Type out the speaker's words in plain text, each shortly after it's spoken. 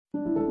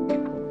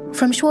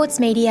From Schwartz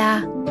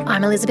Media,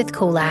 I'm Elizabeth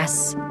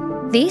Coulas.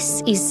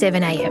 This is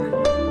 7am.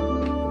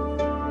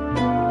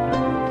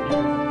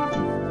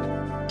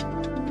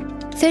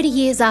 30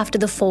 years after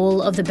the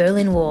fall of the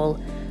Berlin Wall,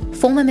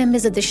 former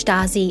members of the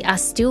Stasi are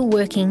still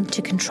working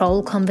to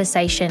control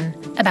conversation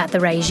about the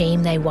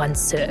regime they once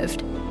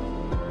served.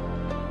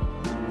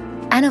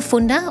 Anna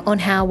Funder on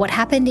how what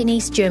happened in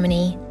East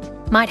Germany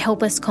might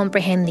help us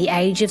comprehend the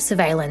age of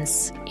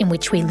surveillance in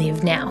which we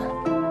live now.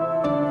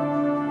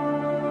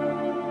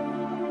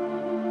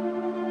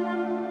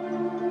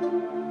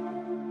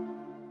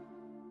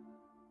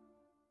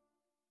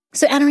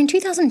 So Anna, in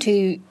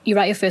 2002, you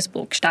write your first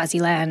book,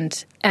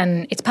 Stasiland,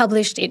 and it's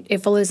published.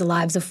 It follows the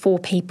lives of 4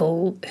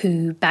 people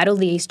who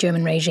battled the East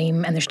German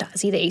regime and the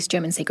Stasi, the East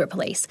German secret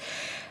police.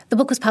 The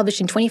book was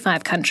published in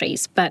 25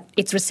 countries, but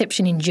its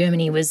reception in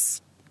Germany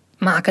was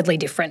markedly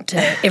different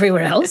to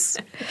everywhere else.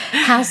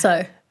 How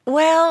so?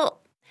 Well,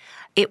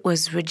 it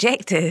was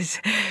rejected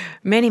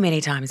many,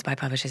 many times by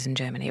publishers in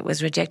Germany. It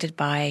was rejected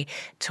by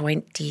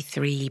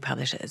 23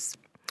 publishers.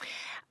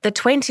 The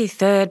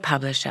 23rd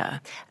publisher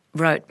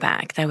wrote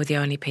back. They were the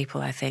only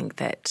people, I think,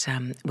 that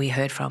we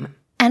heard from.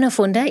 Anna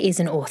Funder is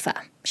an author.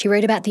 She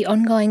wrote about the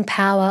ongoing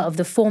power of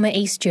the former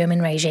East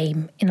German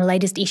regime in the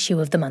latest issue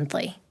of The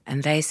Monthly.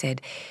 And they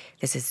said,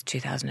 this is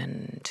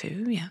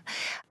 2002, yeah.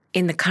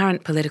 In the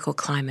current political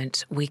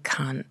climate, we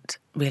can't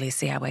really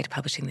see our way to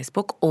publishing this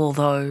book,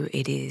 although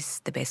it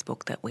is the best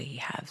book that we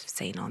have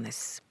seen on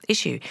this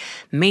issue.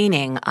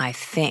 Meaning, I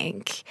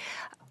think,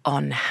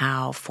 on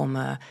how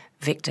former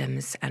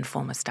victims and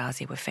former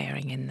Stasi were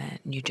faring in the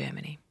new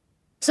Germany.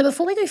 So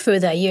before we go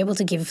further, are you able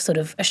to give sort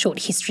of a short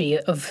history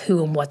of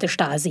who and what the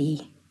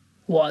Stasi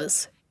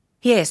was?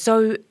 Yeah,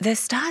 so the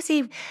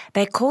Stasi,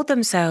 they called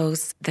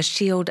themselves the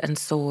shield and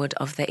sword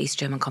of the East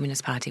German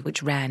Communist Party,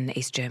 which ran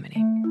East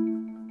Germany.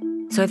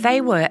 So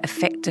they were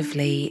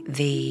effectively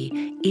the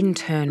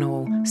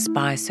internal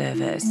spy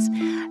service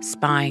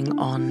spying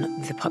on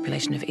the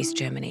population of East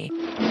Germany.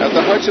 At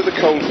the height of the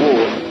Cold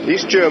War,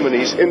 East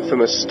Germany's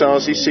infamous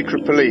Stasi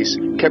secret police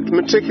kept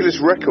meticulous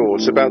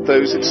records about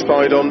those it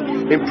spied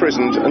on,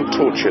 imprisoned and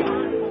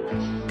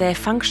tortured. Their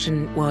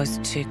function was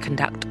to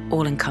conduct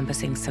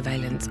all-encompassing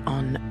surveillance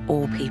on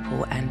all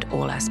people and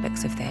all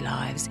aspects of their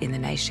lives in the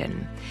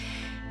nation.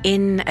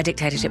 In a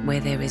dictatorship where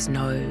there is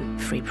no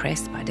free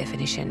press, by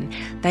definition,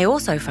 they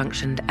also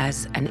functioned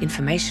as an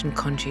information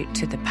conduit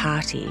to the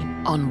party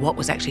on what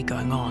was actually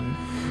going on.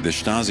 The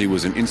Stasi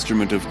was an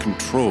instrument of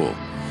control.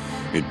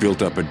 It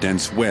built up a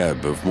dense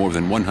web of more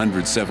than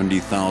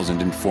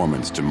 170,000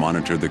 informants to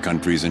monitor the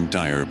country's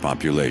entire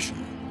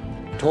population.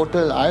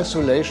 Total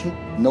isolation,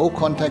 no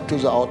contact to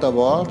the outer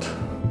world,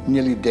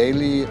 nearly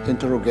daily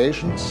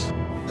interrogations.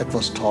 It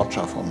was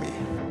torture for me.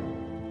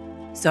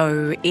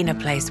 So in a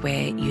place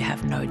where you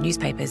have no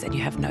newspapers and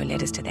you have no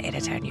letters to the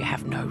editor and you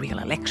have no real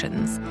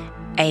elections,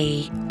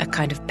 a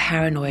kind of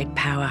paranoid,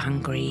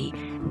 power-hungry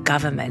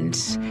government,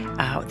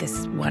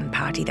 this one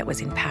party that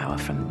was in power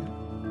from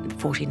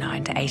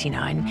 49 to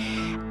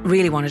 89,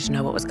 really wanted to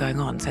know what was going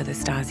on, so the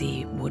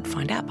Stasi would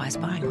find out by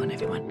spying on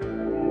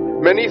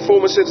everyone. Many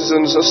former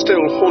citizens are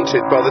still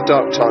haunted by the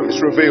dark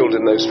times revealed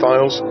in those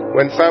files,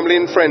 when family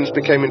and friends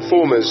became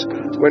informers,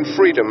 when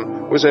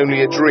freedom was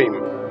only a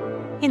dream.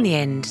 In the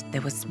end,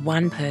 there was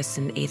one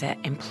person either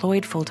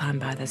employed full-time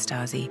by the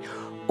Stasi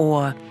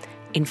or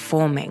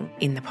informing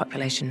in the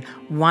population,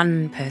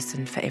 one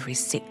person for every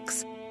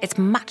 6. It's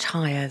much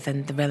higher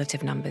than the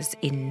relative numbers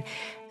in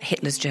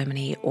Hitler's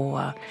Germany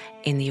or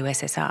in the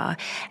USSR.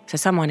 So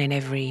someone in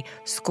every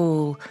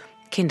school,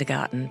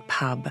 kindergarten,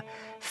 pub,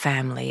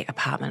 family,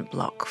 apartment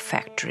block,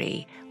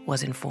 factory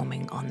was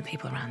informing on the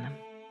people around them.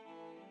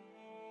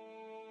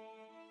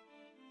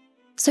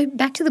 So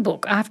back to the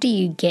book. After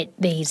you get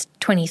these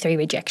 23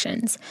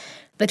 rejections,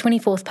 the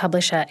 24th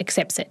publisher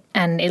accepts it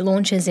and it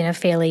launches in a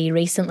fairly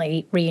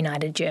recently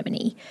reunited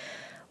Germany.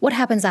 What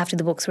happens after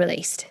the book's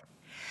released?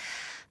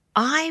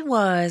 I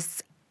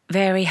was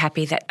very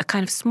happy that a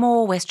kind of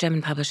small West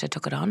German publisher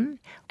took it on,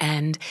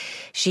 and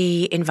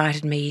she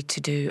invited me to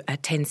do a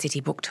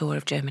 10-city book tour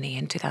of Germany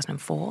in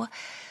 2004.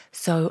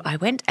 So I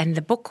went, and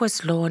the book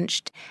was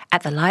launched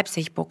at the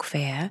Leipzig Book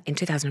Fair in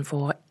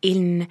 2004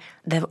 in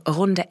the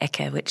Runde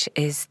Ecke, which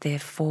is the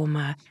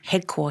former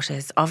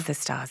headquarters of the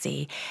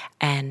Stasi.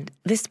 And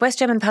this West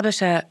German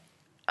publisher,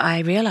 I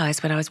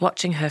realised when I was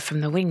watching her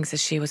from the wings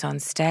as she was on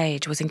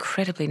stage, was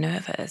incredibly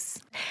nervous.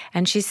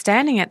 And she's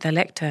standing at the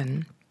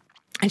lectern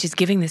and she's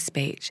giving this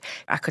speech.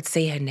 I could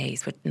see her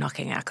knees were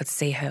knocking. I could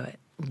see her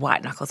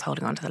white knuckles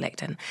holding onto the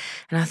lectern.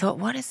 And I thought,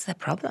 what is the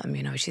problem?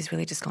 You know, she's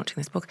really just launching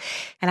this book.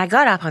 And I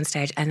got up on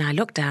stage and I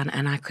looked down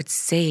and I could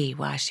see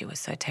why she was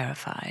so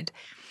terrified.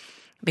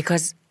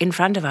 Because in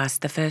front of us,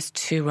 the first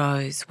 2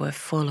 rows were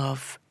full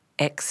of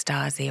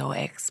ex-Stasi or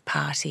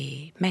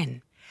ex-party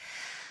men.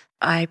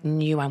 I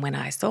knew one when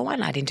I saw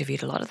one. I'd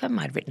interviewed a lot of them.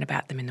 I'd written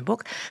about them in the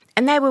book.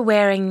 And they were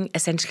wearing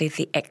essentially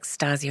the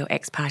ex-Stasi or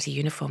ex-party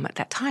uniform at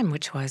that time,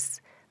 which was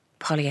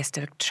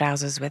polyester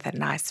trousers with a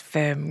nice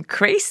firm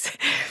crease,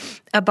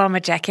 a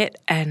bomber jacket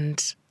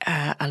and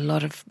a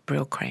lot of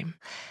Brill cream.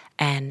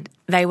 And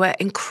they were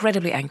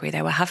incredibly angry.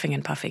 They were huffing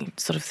and puffing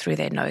sort of through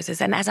their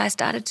noses. And as I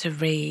started to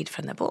read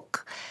from the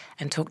book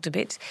and talked a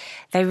bit,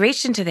 they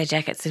reached into their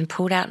jackets and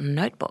pulled out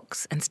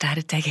notebooks and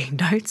started taking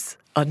notes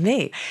on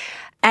me.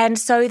 And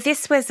so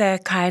this was a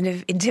kind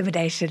of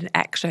intimidation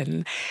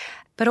action.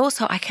 But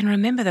also I can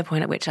remember the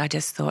point at which I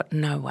just thought,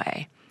 no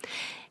way.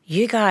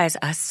 You guys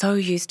are so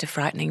used to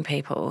frightening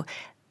people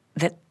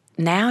that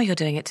now you're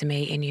doing it to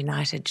me in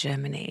United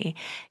Germany.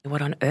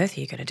 What on earth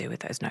are you going to do with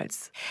those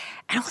notes?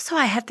 And also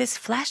I had this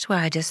flash where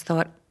I just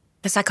thought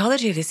the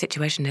psychology of this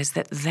situation is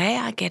that they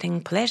are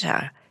getting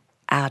pleasure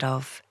out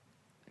of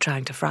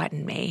trying to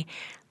frighten me,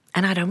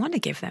 and I don't want to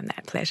give them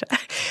that pleasure.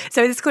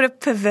 So this kind of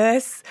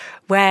perverse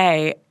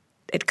way,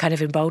 it kind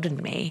of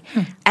emboldened me.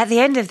 At the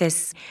end of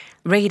this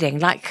reading,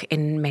 like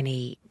in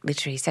many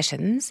literary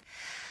sessions,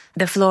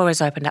 the floor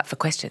is opened up for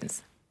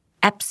questions.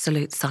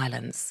 Absolute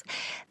silence.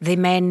 The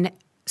men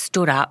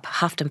stood up,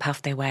 huffed and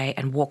puffed their way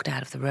and walked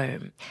out of the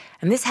room.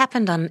 And this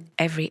happened on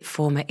every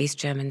former East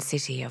German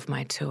city of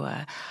my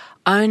tour,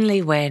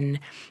 only when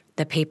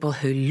the people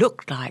who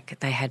looked like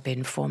they had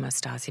been former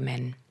Stasi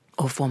men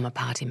or former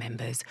party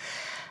members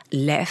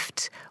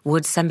left,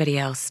 would somebody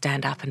else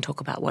stand up and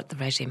talk about what the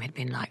regime had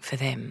been like for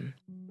them.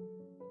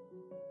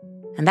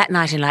 And that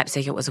night in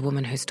Leipzig, it was a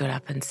woman who stood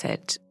up and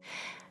said,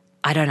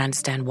 I don't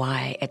understand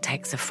why it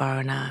takes a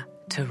foreigner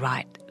to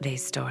write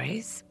these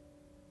stories.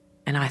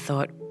 And I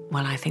thought,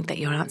 well, I think that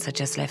your answer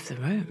just left the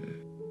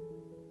room.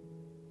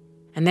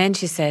 And then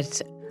she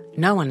said,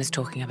 no one is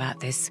talking about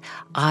this.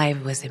 I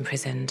was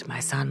imprisoned, my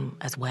son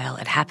as well.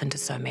 It happened to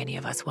so many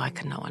of us. Why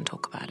can no one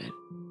talk about it?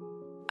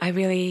 I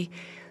really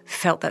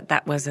felt that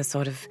that was a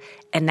sort of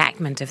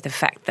enactment of the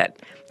fact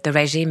that the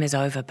regime is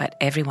over, but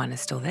everyone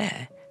is still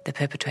there. The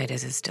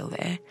perpetrators are still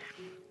there.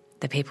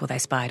 The people they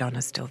spied on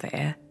are still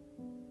there.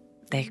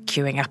 They're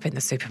queuing up in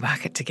the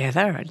supermarket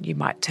together, and you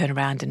might turn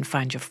around and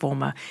find your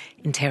former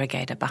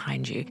interrogator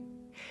behind you.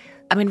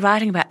 I mean,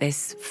 writing about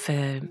this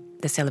for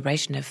the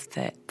celebration of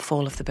the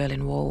fall of the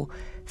Berlin Wall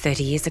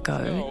 30 years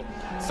ago.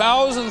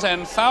 Thousands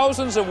and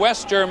thousands of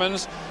West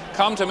Germans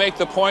come to make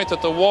the point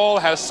that the wall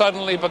has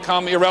suddenly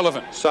become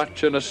irrelevant.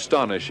 Such an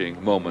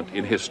astonishing moment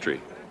in history.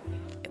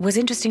 It was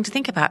interesting to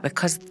think about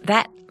because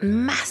that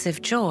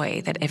massive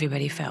joy that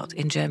everybody felt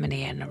in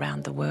Germany and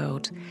around the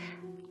world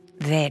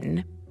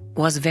then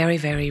was very,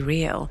 very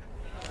real.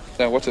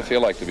 Now, what's it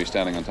feel like to be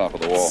standing on top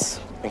of the wall? It's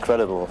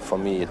incredible for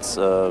me. It's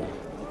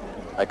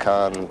I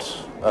can't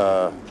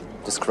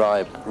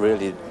describe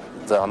really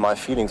my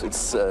feelings.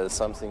 It's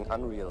something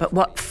unreal. But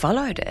what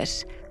followed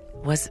it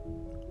was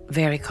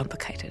very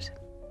complicated.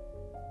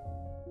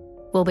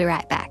 We'll be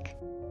right back.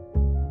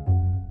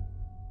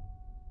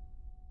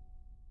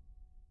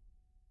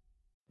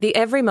 The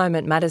Every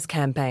Moment Matters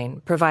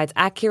campaign provides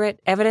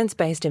accurate,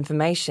 evidence-based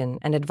information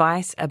and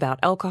advice about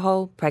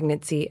alcohol,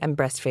 pregnancy and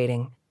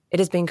breastfeeding. It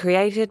has been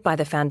created by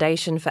the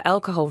Foundation for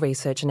Alcohol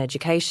Research and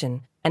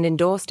Education and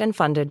endorsed and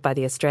funded by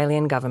the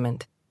Australian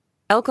Government.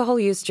 Alcohol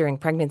use during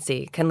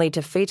pregnancy can lead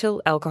to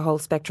fetal alcohol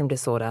spectrum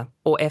disorder,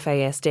 or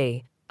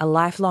FASD, a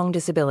lifelong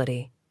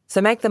disability.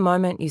 So make the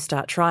moment you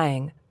start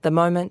trying the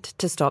moment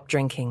to stop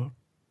drinking.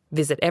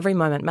 Visit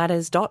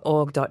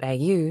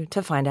everymomentmatters.org.au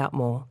to find out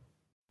more.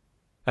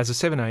 As a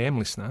 7am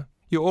listener,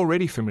 you're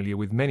already familiar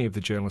with many of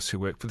the journalists who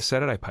work for the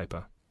Saturday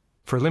paper.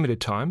 For a limited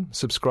time,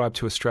 subscribe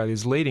to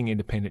Australia's leading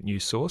independent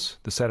news source,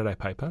 the Saturday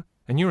paper,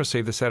 and you'll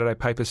receive the Saturday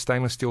paper's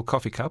stainless steel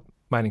coffee cup,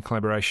 made in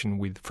collaboration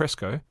with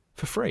Fresco,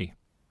 for free.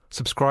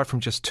 Subscribe from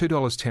just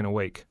 $2.10 a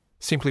week.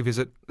 Simply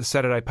visit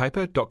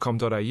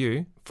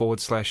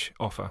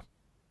thesaturdaypaper.com.au/offer.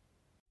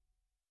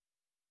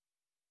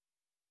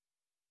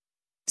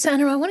 So,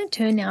 Anna, I want to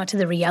turn now to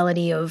the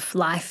reality of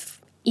life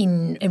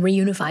in a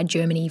reunified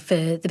Germany for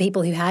the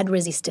people who had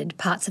resisted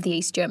parts of the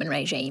East German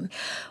regime.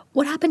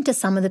 What happened to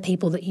some of the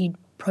people that you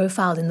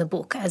profiled in the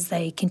book as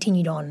they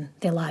continued on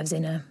their lives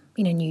in a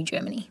new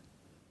Germany?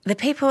 The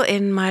people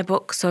in my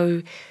book,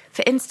 so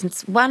for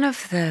instance, one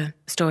of the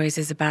stories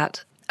is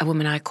about a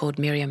woman I called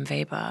Miriam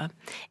Weber.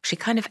 She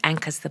kind of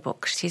anchors the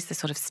book. She's the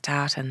sort of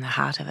start and the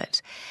heart of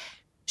it.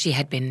 She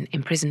had been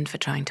imprisoned for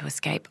trying to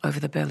escape over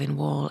the Berlin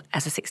Wall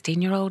as a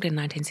 16-year-old in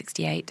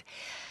 1968.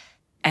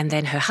 And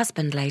then her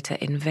husband later,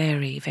 in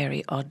very,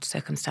 very odd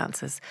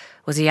circumstances,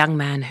 was a young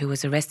man who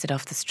was arrested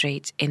off the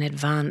street in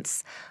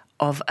advance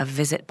of a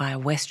visit by a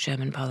West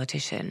German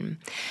politician.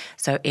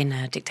 So in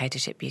a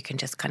dictatorship, you can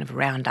just kind of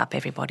round up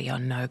everybody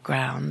on no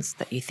grounds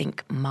that you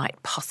think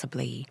might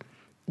possibly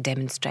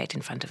demonstrate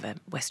in front of a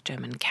West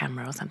German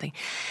camera or something.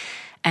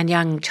 And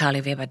young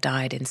Charlie Weber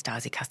died in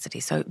Stasi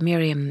custody. So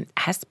Miriam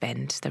has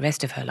spent the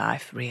rest of her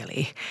life,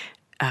 really,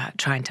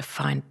 trying to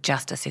find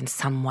justice in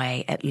some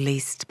way, at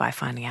least by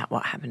finding out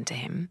what happened to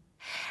him.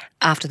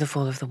 After the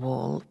fall of the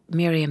wall,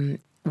 Miriam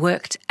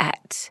worked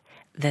at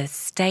the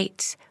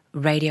state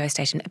radio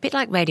station, a bit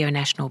like Radio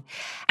National,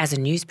 as a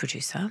news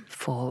producer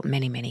for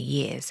many, many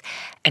years.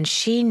 And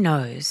she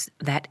knows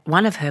that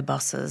one of her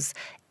bosses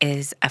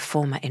is a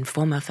former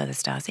informer for the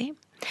Stasi,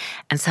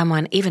 and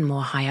someone even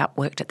more high up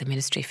worked at the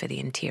Ministry for the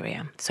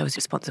Interior, so was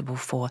responsible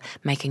for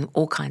making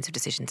all kinds of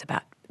decisions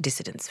about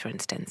dissidents, for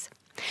instance.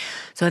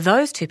 So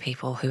those two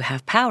people who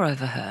have power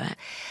over her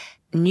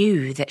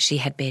knew that she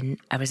had been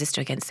a resistor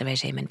against the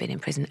regime and been in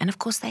prison, and of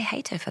course they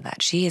hate her for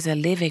that. She is a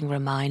living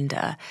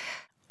reminder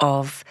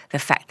of the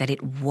fact that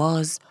it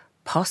was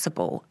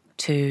possible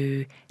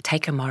to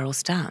take a moral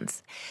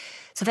stance.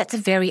 So that's a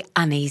very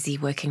uneasy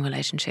working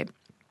relationship.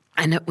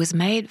 And it was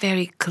made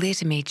very clear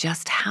to me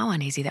just how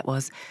uneasy that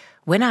was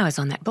when I was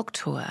on that book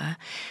tour.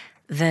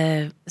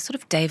 The sort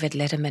of David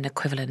Letterman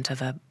equivalent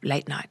of a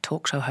late-night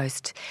talk show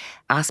host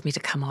asked me to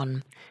come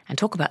on and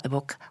talk about the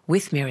book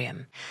with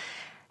Miriam.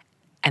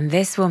 And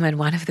this woman,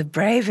 one of the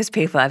bravest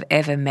people I've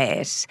ever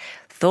met,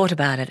 thought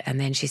about it and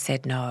then she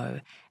said no.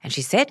 And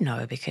she said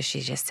no because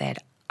she just said,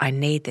 I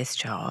need this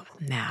job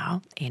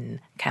now in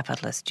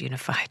capitalist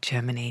unified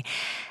Germany.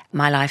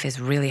 My life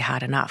is really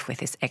hard enough with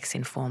this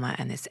ex-informer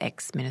and this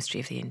ex-Ministry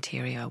of the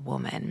Interior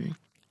woman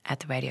at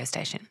the radio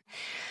station.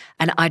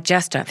 And I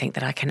just don't think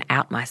that I can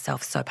out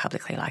myself so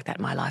publicly like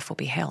that. My life will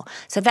be hell.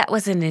 So that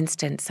was an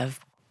instance of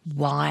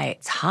why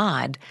it's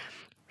hard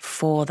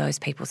for those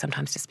people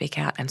sometimes to speak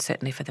out and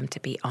certainly for them to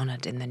be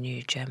honoured in the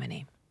new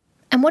Germany.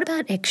 And what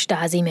about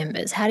ex-Stasi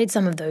members? How did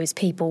some of those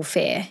people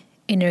fare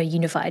in a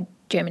unified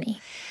Germany?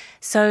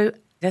 So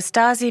the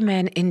Stasi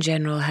men in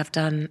general have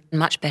done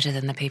much better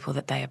than the people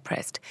that they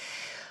oppressed.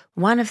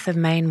 One of the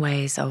main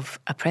ways of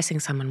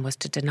oppressing someone was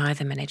to deny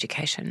them an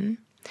education.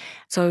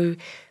 So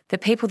the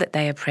people that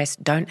they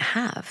oppressed don't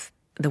have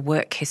the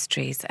work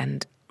histories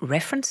and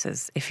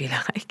references, if you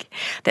like,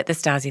 that the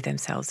Stasi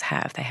themselves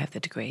have. They have the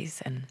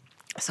degrees and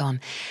so on.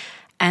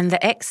 And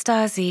the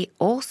ex-Stasi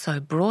also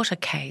brought a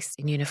case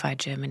in unified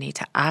Germany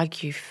to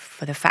argue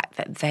for the fact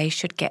that they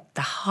should get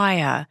the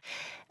higher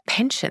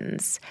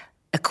pensions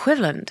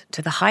equivalent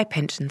to the high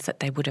pensions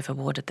that they would have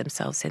awarded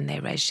themselves in their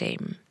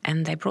regime.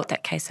 And they brought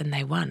that case and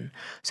they won.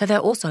 So they're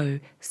also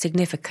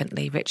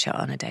significantly richer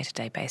on a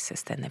day-to-day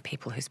basis than the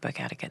people who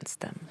spoke out against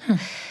them.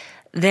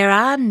 There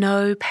are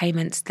no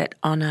payments that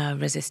honour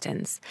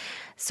resistance.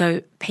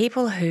 So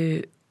people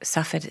who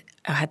suffered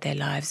or had their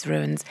lives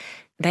ruined,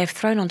 they've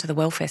thrown onto the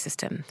welfare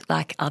system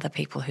like other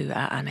people who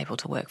are unable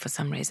to work for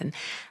some reason.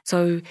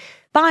 So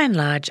by and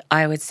large,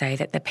 I would say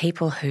that the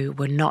people who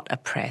were not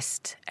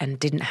oppressed and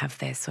didn't have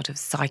their sort of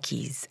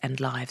psyches and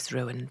lives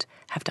ruined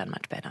have done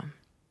much better.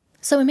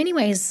 So in many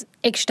ways,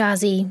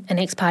 ex-Stasi and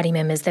ex-party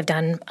members, they've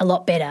done a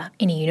lot better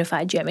in a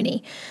unified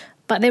Germany.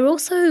 But they're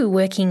also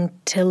working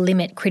to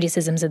limit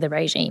criticisms of the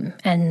regime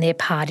and their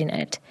part in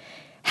it.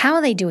 How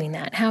are they doing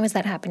that? How is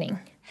that happening?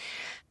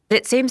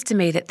 It seems to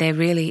me that there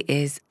really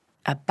is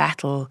a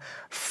battle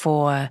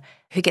for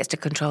who gets to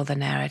control the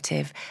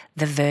narrative,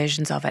 the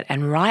versions of it.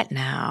 And right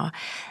now,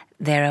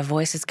 there are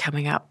voices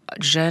coming up,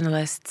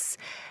 journalists,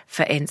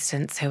 for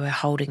instance, who are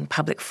holding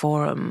public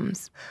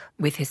forums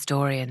with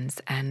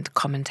historians and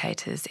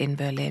commentators in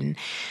Berlin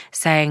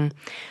saying,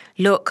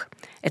 look,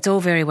 it's all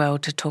very well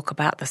to talk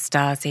about the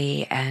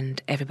Stasi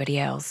and everybody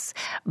else,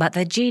 but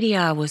the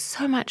GDR was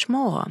so much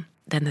more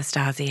than the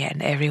Stasi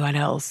and everyone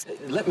else.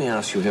 Let me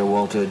ask you here,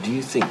 Walter, do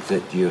you think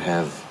that you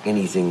have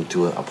anything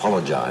to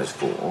apologise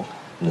for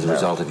as a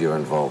result of your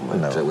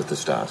involvement with the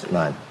Stasi?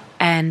 Nein.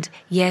 And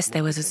yes,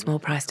 there was a small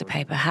price to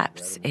pay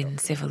perhaps in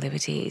civil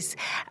liberties,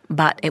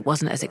 but it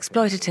wasn't as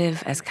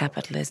exploitative as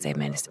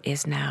capitalism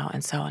is now,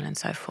 and so on and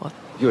so forth.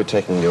 You were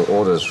taking your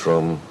orders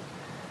from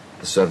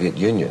the Soviet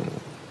Union.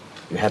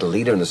 You had a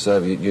leader in the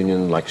Soviet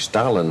Union like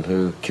Stalin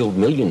who killed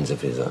millions of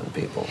his own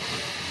people.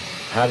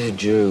 How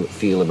did you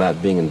feel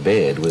about being in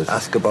bed with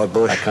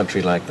a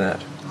country like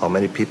that? How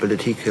many people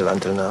did he kill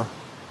until now?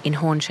 In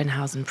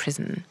Hohenschönhausen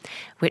prison,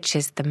 which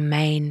is the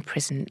main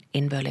prison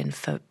in Berlin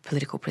for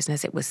political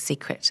prisoners. It was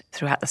secret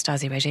throughout the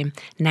Stasi regime.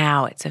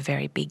 Now it's a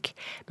very big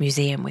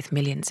museum with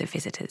millions of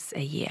visitors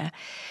a year.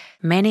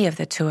 Many of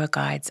the tour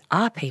guides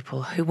are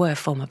people who were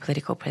former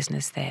political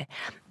prisoners there,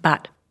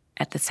 but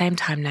at the same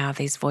time now,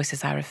 these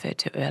voices I referred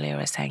to earlier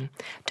are saying,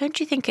 don't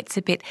you think it's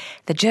a bit,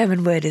 the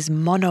German word is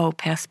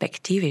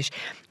monoperspektivisch,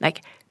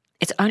 like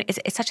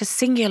it's such a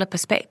singular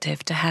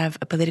perspective to have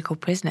a political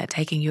prisoner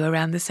taking you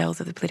around the cells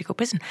of the political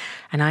prison.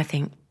 And I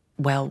think,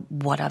 well,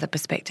 what other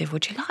perspective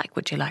would you like?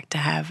 Would you like to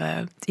have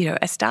a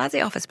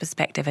Stasi office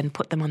perspective and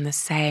put them on the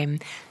same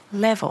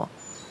level?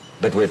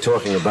 But we're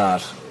talking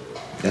about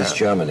East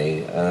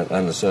Germany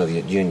and the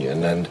Soviet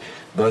Union, and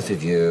both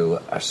of you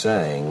are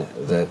saying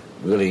that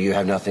really you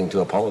have nothing to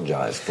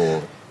apologise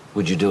for.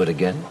 Would you do it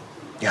again?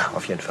 Ja,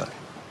 auf jeden Fall.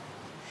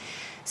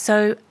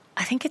 So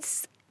I think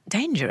it's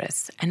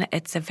dangerous, and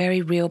it's a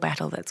very real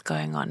battle that's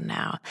going on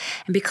now.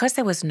 And because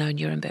there was no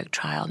Nuremberg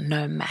trial,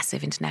 no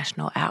massive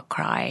international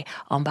outcry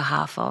on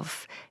behalf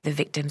of the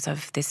victims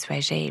of this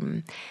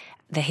regime,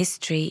 the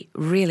history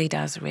really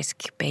does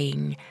risk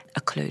being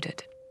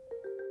occluded.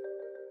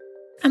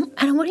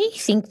 And what do you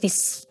think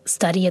this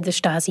study of the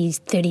Stasi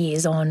 30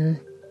 years on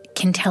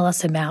can tell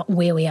us about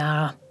where we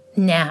are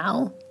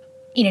now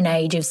in an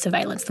age of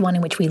surveillance, the one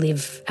in which we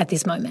live at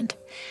this moment?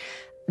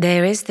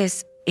 There is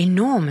this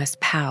enormous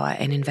power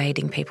in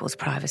invading people's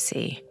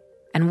privacy.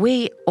 And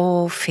we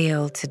all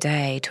feel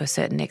today, to a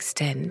certain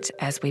extent,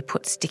 as we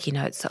put sticky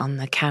notes on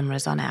the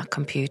cameras on our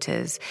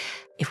computers,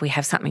 if we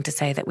have something to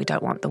say that we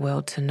don't want the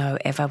world to know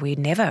ever, we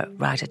never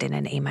write it in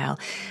an email.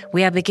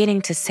 We are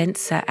beginning to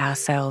censor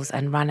ourselves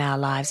and run our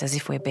lives as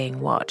if we're being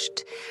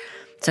watched.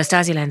 So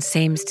Stasiland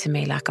seems to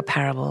me like a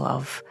parable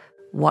of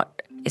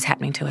what is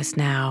happening to us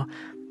now.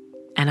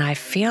 And I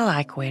feel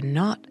like we're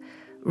not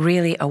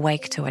really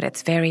awake to it.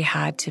 It's very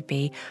hard to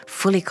be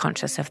fully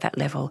conscious of that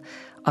level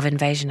of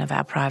invasion of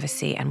our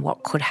privacy and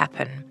what could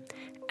happen,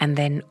 and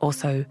then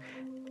also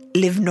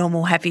live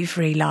normal, happy,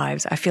 free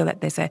lives. I feel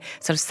that there's a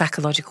sort of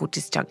psychological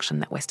disjunction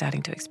that we're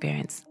starting to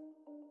experience.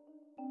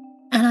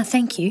 Anna,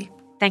 thank you.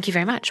 Thank you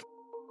very much.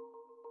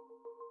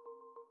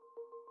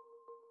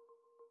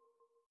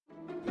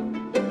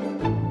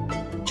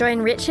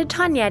 Join Richard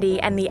Tognetti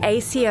and the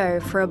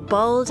ACO for a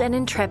bold and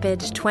intrepid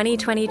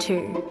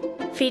 2022.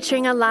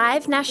 Featuring a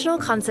live national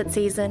concert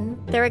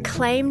season, their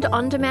acclaimed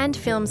on-demand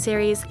film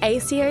series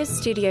ACO's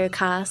Studio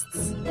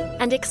Casts,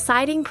 and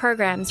exciting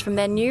programs from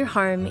their new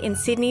home in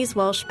Sydney's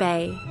Walsh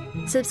Bay.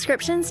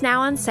 Subscriptions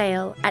now on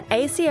sale at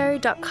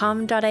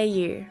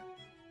aco.com.au.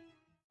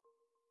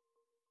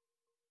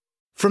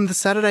 From the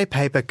Saturday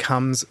paper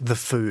comes The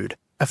Food,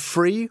 a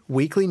free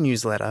weekly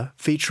newsletter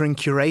featuring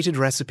curated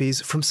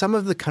recipes from some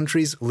of the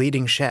country's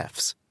leading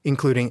chefs,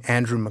 including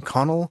Andrew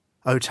McConnell,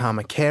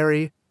 Otama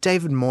Carey,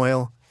 David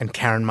Moyle, and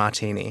Karen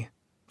Martini.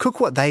 Cook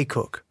what they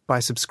cook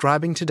by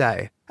subscribing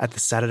today at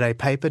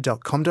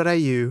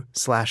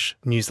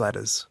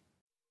thesaturdaypaper.com.au/newsletters.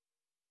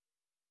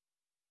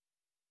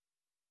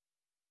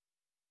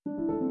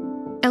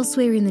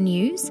 Elsewhere in the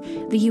news,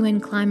 the UN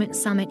Climate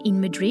Summit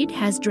in Madrid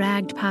has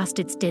dragged past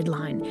its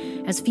deadline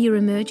as fear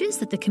emerges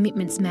that the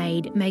commitments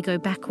made may go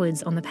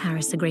backwards on the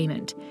Paris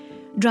Agreement.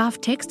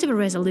 Draft text of a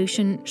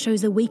resolution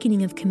shows a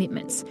weakening of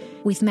commitments,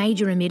 with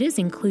major emitters,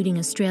 including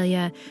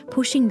Australia,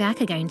 pushing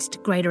back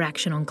against greater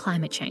action on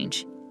climate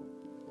change.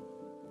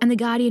 And The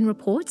Guardian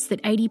reports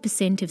that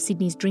 80% of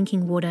Sydney's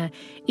drinking water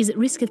is at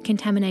risk of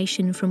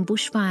contamination from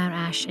bushfire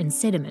ash and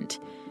sediment.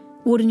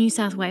 Water New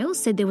South Wales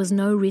said there was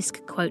no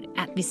risk, quote,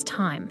 at this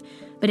time,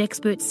 but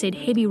experts said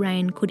heavy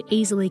rain could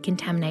easily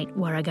contaminate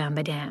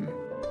Warragamba Dam.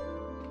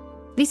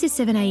 This is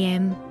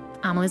 7am.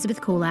 I'm Elizabeth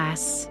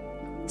Koolass.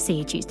 See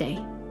you Tuesday.